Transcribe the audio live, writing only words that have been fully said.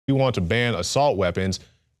we want to ban assault weapons.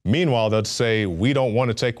 Meanwhile, they'll say, we don't want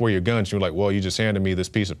to take away your guns. You're like, well, you just handed me this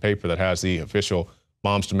piece of paper that has the official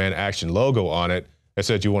Moms Demand Action logo on it that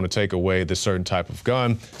said you want to take away this certain type of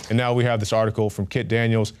gun. And now we have this article from Kit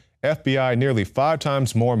Daniels, FBI nearly 5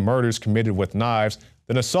 times more murders committed with knives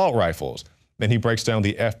than assault rifles. Then he breaks down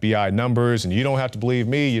the FBI numbers, and you don't have to believe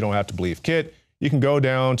me, you don't have to believe Kit. You can go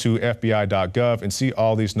down to FBI.gov and see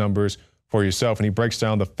all these numbers for yourself. And he breaks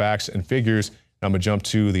down the facts and figures. I'm gonna jump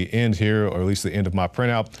to the end here, or at least the end of my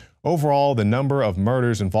printout. Overall, the number of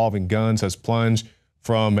murders involving guns has plunged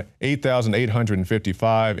from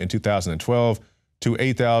 8,855 in 2012 to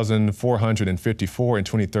 8,454 in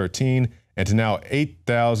 2013, and to now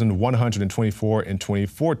 8,124 in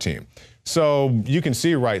 2014. So you can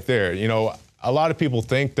see right there, you know, a lot of people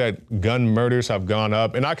think that gun murders have gone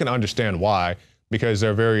up, and I can understand why, because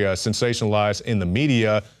they're very sensationalized in the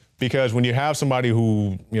media. Because when you have somebody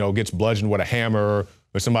who, you know, gets bludgeoned with a hammer,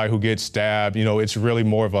 or somebody who gets stabbed, you know, it's really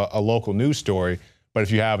more of a local news story. But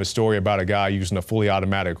if you have a story about a guy using a fully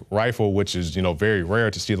automatic rifle, which is, you know, very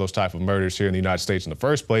rare to see those type of murders here in the United States in the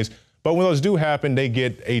first place, but when those do happen, they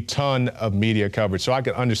get a ton of media coverage. So I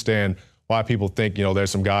can understand why people think, you know,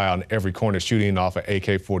 there's some guy on every corner shooting off an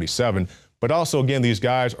AK-47. But also, again, these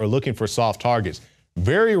guys are looking for soft targets.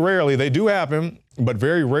 Very rarely, they do happen, but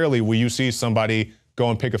very rarely will you see somebody go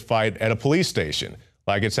and pick a fight at a police station.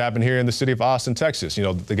 Like it's happened here in the city of Austin, Texas. You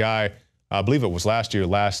know, the guy, I believe it was last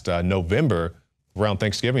November, around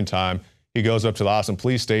Thanksgiving time, he goes up to the Austin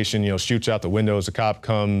police station, you know, shoots out the windows, the cop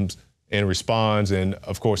comes and responds, and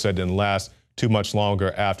of course that didn't last too much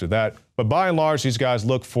longer after that. But by and large, these guys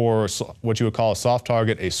look for what you would call a soft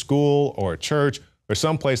target, a school or a church, or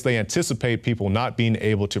someplace they anticipate people not being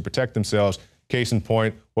able to protect themselves. Case in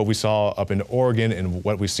point, what we saw up in Oregon and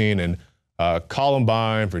what we've seen in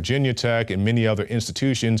Columbine, Virginia Tech, and many other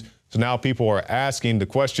institutions. So now people are asking the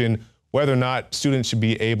question whether or not students should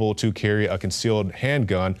be able to carry a concealed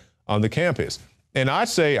handgun on the campus. And I'd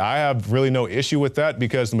say I have really no issue with that,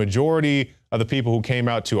 because the majority of the people who came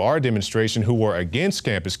out to our demonstration who were against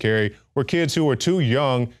campus carry were kids who were too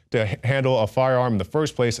young to handle a firearm in the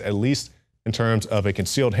first place, at least in terms of a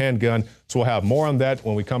concealed handgun. So we'll have more on that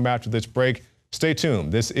when we come after this break. Stay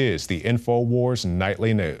tuned. This is the INFOWARS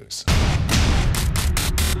Nightly News.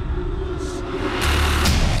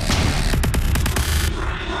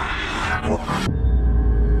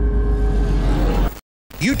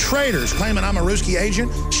 You traitors claiming I'm a Ruski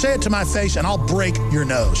agent, say it to my face and I'll break your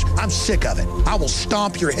nose. I'm sick of it. I will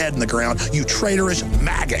stomp your head in the ground, you traitorous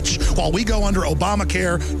maggots. While we go under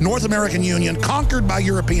Obamacare, North American Union, conquered by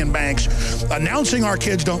European banks, announcing our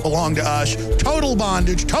kids don't belong to us, total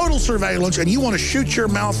bondage, total surveillance, and you want to shoot your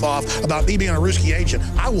mouth off about me being a Ruski agent,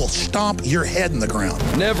 I will stomp your head in the ground.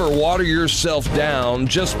 Never water yourself down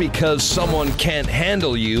just because someone can't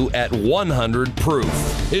handle you at 100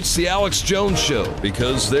 proof. It's the Alex Jones Show,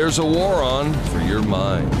 because there's a war on for your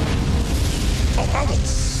mind. I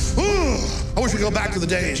wish we could go back to the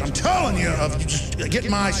days, I'm telling you, of just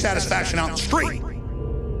getting my satisfaction out in the street.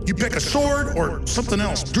 You pick a sword or something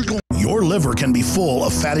else. Your liver can be full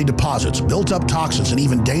of fatty deposits, built-up toxins, and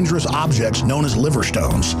even dangerous objects known as liver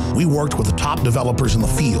stones. We worked with the top developers in the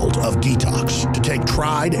field of detox to take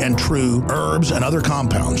tried and true herbs and other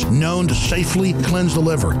compounds known to safely cleanse the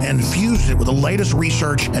liver and fused it with the latest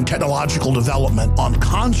research and technological development on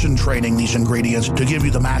concentrating these ingredients to give you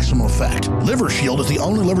the maximum effect. Liver Shield is the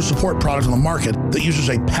only liver support product on the market that uses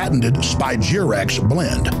a patented Spigirex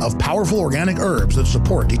blend of powerful organic herbs that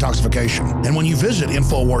support detoxification. And when you visit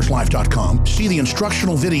InfoWarsLife.com, see the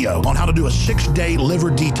instructional video on how to do a 6-day liver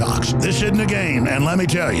detox. This isn't a game, and let me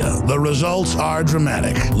tell you, the results are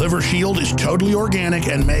dramatic. Liver Shield is totally organic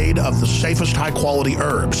and made of the safest high-quality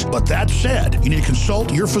herbs. But that said, you need to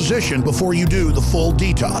consult your physician before you do the full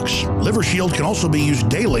detox. Liver Shield can also be used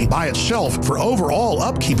daily by itself for overall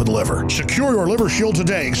upkeep of the liver. Secure your Liver Shield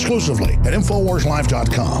today exclusively at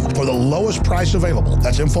InfoWarsLife.com for the lowest price available.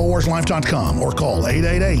 That's InfoWarsLife.com, or call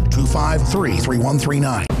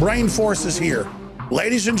 888-253-3139. Brain Force is here.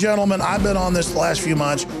 Ladies and gentlemen, I've been on this the last few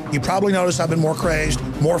months. You probably noticed I've been more crazed,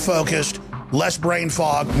 more focused, less brain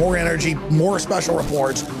fog, more energy, more special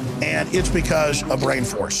reports, and it's because of Brain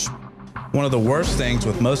Force. One of the worst things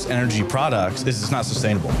with most energy products is it's not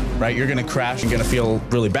sustainable, right? You're gonna crash and gonna feel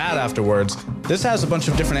really bad afterwards. This has a bunch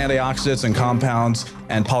of different antioxidants and compounds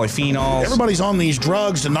and polyphenols. Everybody's on these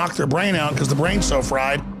drugs to knock their brain out because the brain's so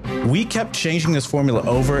fried. We kept changing this formula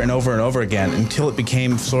over and over and over again until it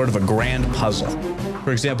became sort of a grand puzzle.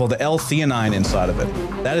 For example, the L-theanine inside of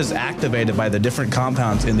it, that is activated by the different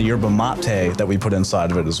compounds in the yerba mate that we put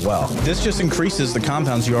inside of it as well. This just increases the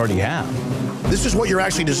compounds you already have. This is what you're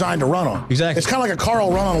actually designed to run on. Exactly. It's kind of like a car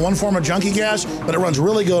will run on one form of junkie gas, but it runs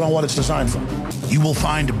really good on what it's designed for. You will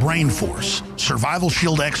find Brain Force, Survival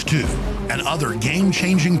Shield X2, and other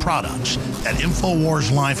game-changing products at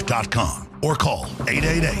InfoWarsLife.com or call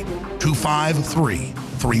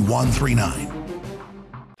 888-253-3139.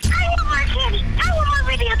 I want more candy. I want more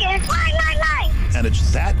video games. Lie. And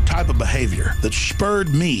it's that type of behavior that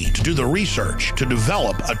spurred me to do the research to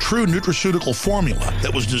develop a true nutraceutical formula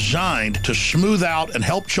that was designed to smooth out and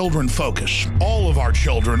help children focus. All of our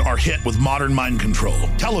children are hit with modern mind control.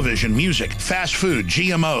 Television, music, fast food,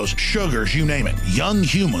 GMOs, sugars, you name it. Young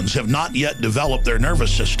humans have not yet developed their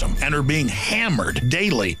nervous system and are being hammered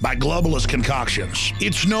daily by globalist concoctions.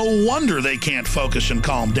 It's no wonder they can't focus and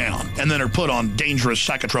calm down and then are put on dangerous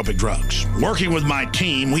psychotropic drugs. Working with my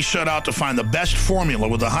team, we set out to find the best formula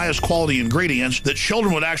with the highest quality ingredients that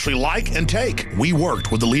children would actually like and take. We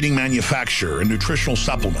worked with the leading manufacturer in nutritional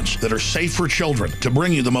supplements that are safe for children to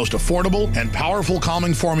bring you the most affordable and powerful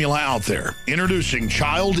calming formula out there. Introducing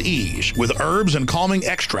Child Ease with herbs and calming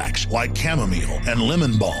extracts like chamomile and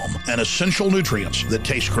lemon balm and essential nutrients that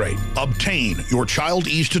taste great. Obtain your Child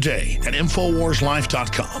Ease today at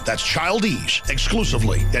InfoWarsLife.com. That's Child Ease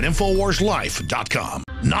exclusively at InfoWarsLife.com.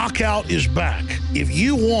 Knockout is back. If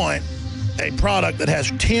you want a product that has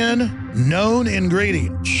 10 known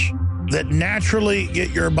ingredients that naturally get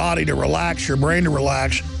your body to relax, your brain to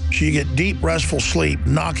relax, so you get deep, restful sleep,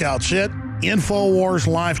 Knockout's it.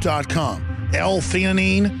 InfoWarsLife.com.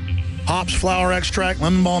 L-theanine, hops flower extract,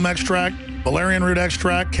 lemon balm extract, valerian root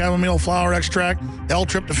extract, chamomile flower extract,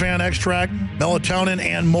 L-tryptophan extract, melatonin,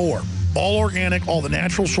 and more. All organic, all the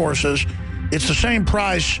natural sources. It's the same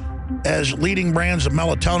price as leading brands of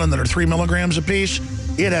melatonin that are 3 milligrams a piece.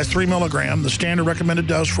 It has 3 milligrams, the standard recommended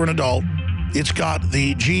dose for an adult. It's got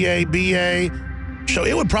the GABA, so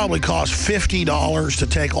it would probably cost $50 to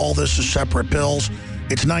take all this as separate pills.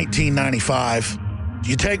 It's $19.95.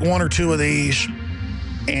 You take one or two of these,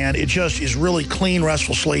 and it just is really clean,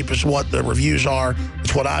 restful sleep is what the reviews are.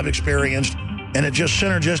 It's what I've experienced. And it just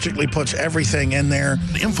synergistically puts everything in there.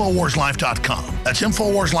 InfoWarsLife.com. That's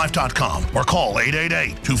InfoWarsLife.com. Or call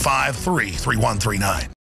 888-253-3139.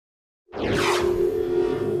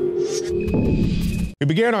 We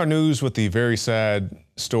began our news with the very sad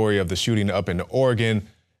story of the shooting up in Oregon.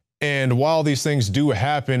 And while these things do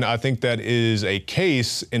happen, I think that is a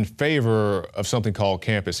case in favor of something called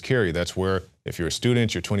campus carry. That's where if you're a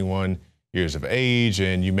student, you're 21 years of age,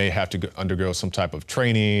 and you may have to undergo some type of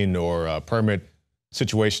training or a permit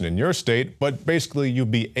situation in your state, but basically you'll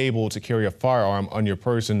be able to carry a firearm on your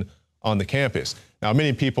person on the campus. Now,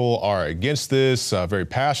 many people are against this, very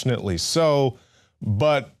passionately so,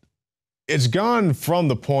 but it's gone from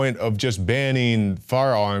the point of just banning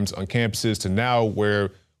firearms on campuses to now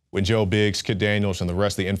where when Joe Biggs, Kit Daniels, and the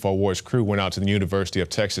rest of the InfoWars crew went out to the University of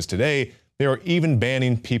Texas today, they are even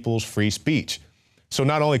banning people's free speech. So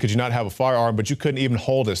not only could you not have a firearm, but you couldn't even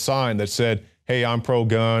hold a sign that said, hey, I'm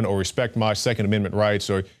pro-gun, or respect my Second Amendment rights,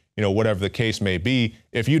 or whatever the case may be,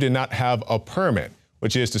 if you did not have a permit,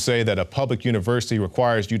 which is to say that a public university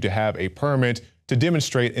requires you to have a permit to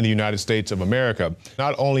demonstrate in the United States of America.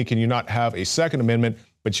 Not only can you not have a Second Amendment,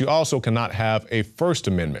 but you also cannot have a First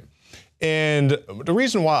Amendment. And the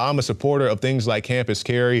reason why I'm a supporter of things like campus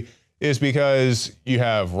carry is because you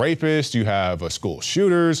have rapists, you have school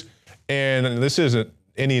shooters, and this isn't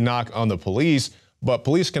any knock on the police, but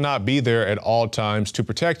police cannot be there at all times to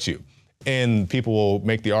protect you. And people will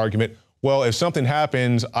make the argument, well, if something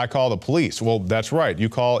happens, I call the police. Well, that's right. You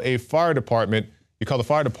call a fire department. You call the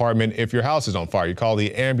fire department if your house is on fire. You call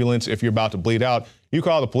the ambulance if you're about to bleed out. You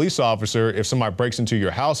call the police officer if somebody breaks into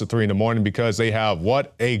your house at 3 in the morning because they have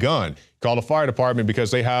what? A gun. You call the fire department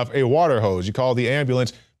because they have a water hose. You call the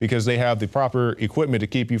ambulance because they have the proper equipment to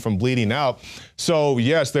keep you from bleeding out. So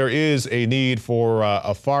yes, there is a need for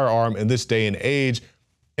a firearm in this day and age.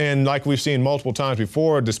 And like we've seen multiple times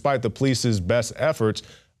before, despite the police's best efforts,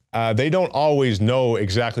 they don't always know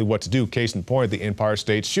exactly what to do. Case in point, the Empire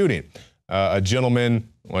State shooting. A gentleman,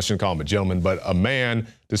 well, I shouldn't call him a gentleman, but a man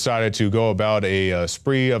decided to go about a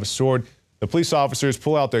spree of a sort. The police officers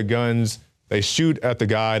pull out their guns. They shoot at the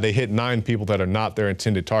guy. They hit 9 people that are not their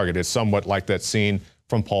intended target. It's somewhat like that scene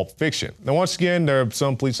from Pulp Fiction. Now, once again, there are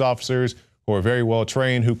some police officers who are very well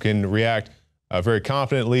trained, who can react very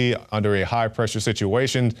confidently under a high pressure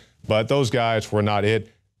situation, but those guys were not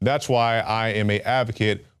it. That's why I am an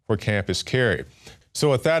advocate for campus carry.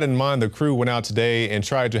 So with that in mind, the crew went out today and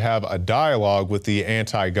tried to have a dialogue with the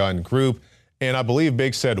anti-gun group. And I believe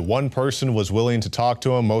Big said one person was willing to talk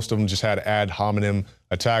to him. Most of them just had ad hominem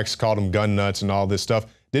attacks, called them gun nuts and all this stuff.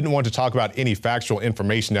 Didn't want to talk about any factual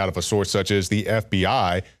information out of a source such as the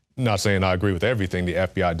FBI. not saying I agree with everything the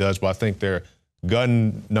FBI does, but I think their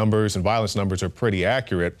gun numbers and violence numbers are pretty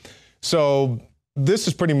accurate. So this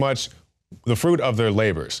is pretty much the fruit of their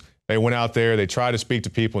labors. They went out there, they tried to speak to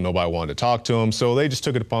people, nobody wanted to talk to them, so they just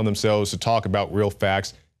took it upon themselves to talk about real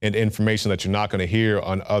facts and information that you're not going to hear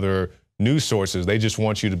on other news sources. They just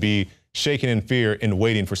want you to be shaken in fear and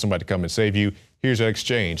waiting for somebody to come and save you. Here's an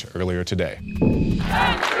exchange earlier today.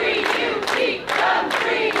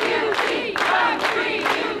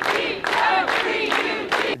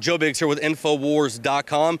 Joe Biggs here with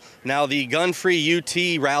INFOWARS.com. Now the gun-free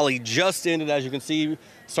UT rally just ended, as you can see,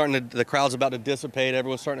 the crowd's about to dissipate,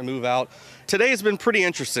 everyone's starting to move out. Today has been pretty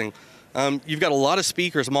interesting. You've got a lot of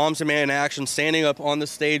speakers, Moms Demand Action, standing up on the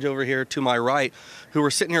stage over here to my right, who are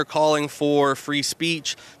sitting here calling for free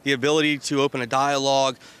speech, the ability to open a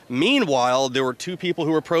dialogue. Meanwhile, there were two people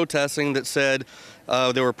who were protesting that said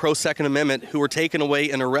they were pro-Second Amendment, who were taken away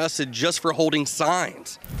and arrested just for holding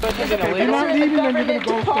signs. You're not leaving and you're going to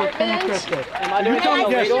go for Am I doing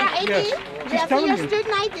something illegal? Yes. Yes, your student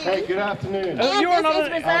ID. Hey, good afternoon. And you are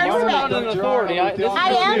not an authority. I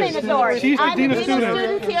am an authority. She's the I'm dean the of dean of students.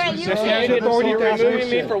 students here at Yes, UT. you have the authority to remove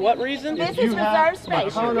me For what reason? This is reserved space.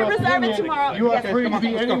 You can reserve it tomorrow. You are Yes, free to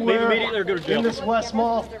be anywhere in this West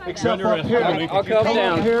Mall except up here. I'll come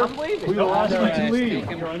down. Here, we will ask you to leave. If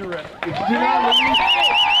you do not leave,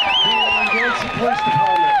 we will engage the police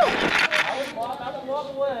department. I will walk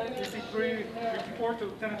away. 53, 54 to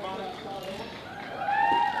Lieutenant Bonner.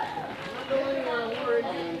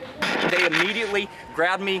 They immediately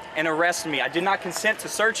grabbed me and arrested me. I did not consent to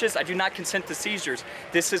searches. I do not consent to seizures.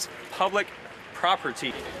 This is public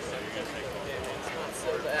property.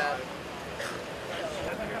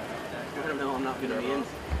 I don't know, I'm not going to be in.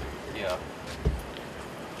 Yeah.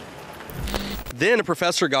 Then a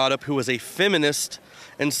professor got up who was a feminist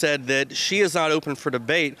and said that she is not open for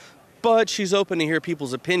debate, but she's open to hear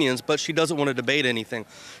people's opinions, but she doesn't want to debate anything.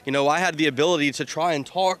 You know, I had the ability to try and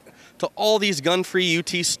talk to all these gun-free UT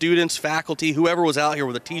students, faculty, whoever was out here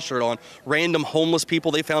with a t-shirt on, random homeless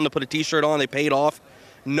people they found to put a t-shirt on, they paid off.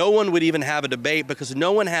 No one would even have a debate because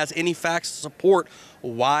no one has any facts to support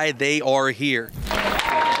why they are here.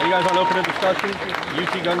 Are you guys on open discussion?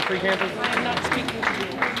 UT gun-free campus? I am not speaking to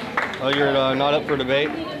you. Oh, you're not up for debate?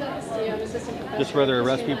 Just rather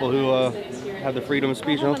arrest people who have the freedom of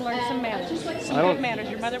speech, huh? Learn some manners. Some I don't- good manners.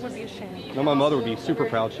 Your mother would be ashamed. No, my mother would be super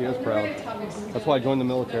proud. She is proud. That's why I joined the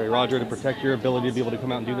military, Roger, to protect your ability to be able to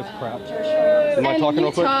come out and do this crap. Am I talking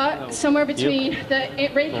real quick? Somewhere between, the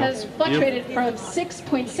rate has fluctuated from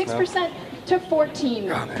 6.6% to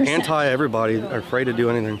 14%. Anti-everybody are afraid to do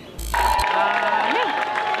anything.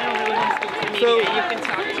 I don't really want to speak to media. So- You can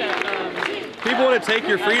talk to, People want to take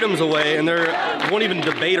your freedoms away and they won't even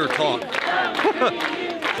debate or talk.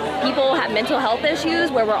 People have mental health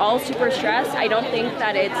issues where we're all super stressed. I don't think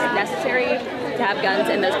that it's necessary to have guns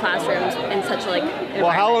in those classrooms in such like environment.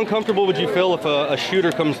 Well, how uncomfortable would you feel if a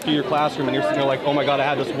shooter comes through your classroom and you're sitting there like, oh my God, I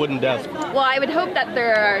had this wooden desk? Well, I would hope that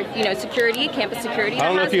there are, security, campus security. I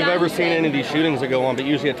don't know that if you've has ever guns seen and- any of these shootings that go on, but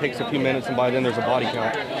usually it takes a few minutes and by then there's a body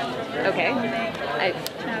count. Okay.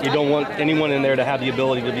 You don't want anyone in there to have the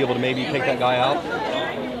ability to be able to maybe take that guy out?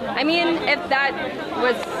 I mean, if that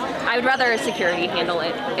was, I would rather security handle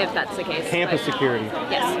it if that's the case. Campus security.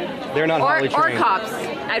 Yes. They're not highly Or trained. cops.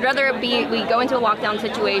 I'd rather we go into a lockdown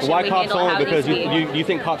situation. Why we cops handle how only? Because these be. you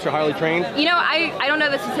think cops are highly trained? I don't know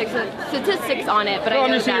the statistics on it, but No, I I'm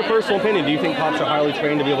know just seeing that your personal opinion. Do you think cops are highly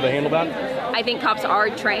trained to be able to handle that? I think cops are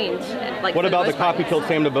trained. Like, What for about the most cop who part. killed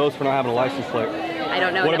Sam DeBose for not having a license plate? I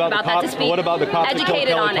don't know What enough about about the that cops- to speak. what about the cops who killed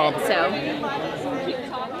educated Kelly on Thompson? it, so.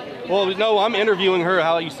 Well, no, I'm interviewing her.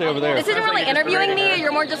 How about you stay over there? This isn't really interviewing me.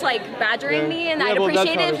 You're more just like badgering me, and I'd well, that's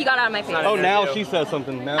appreciate how it it- if you got out of my face. Oh, now she says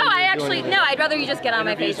something. Now Oh, I you're actually, doing no, I'd rather you just get out of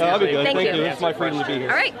my face. Oh, that'd be good. Thank you. It's my freedom to be here.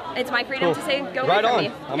 All right, it's my freedom Cool. to say go Right away from on.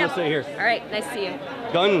 me. I'm gonna stay here. All right, nice to see you.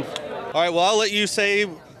 Guns. All right, well, I'll let you say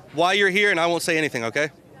why you're here and I won't say anything, okay?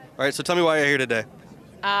 All right, so tell me why you're here today.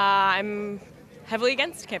 I'm heavily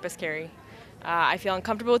against campus carry. I feel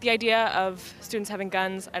uncomfortable with the idea of students having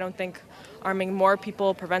guns. I don't think arming more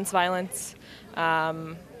people prevents violence.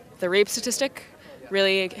 The rape statistic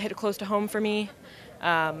really hit close to home for me.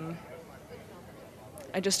 I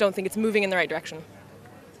just don't think it's moving in the right direction.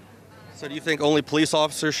 So do you think only police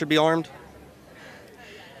officers should be armed?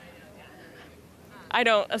 I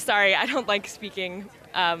don't like speaking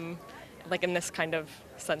like in this kind of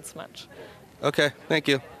sense much. Okay, thank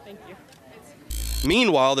you. Thank you.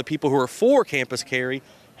 Meanwhile, the people who are for campus carry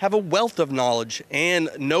have a wealth of knowledge and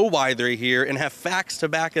know why they're here and have facts to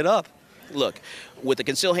back it up. Look, with a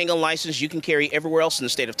concealed handgun license, you can carry everywhere else in the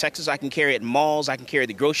state of Texas. I can carry it in malls. I can carry at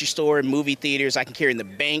the grocery store, movie theaters. I can carry in the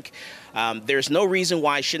bank. There's no reason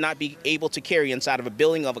why I should not be able to carry inside of a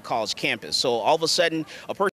building of a college campus. So all of a sudden, a person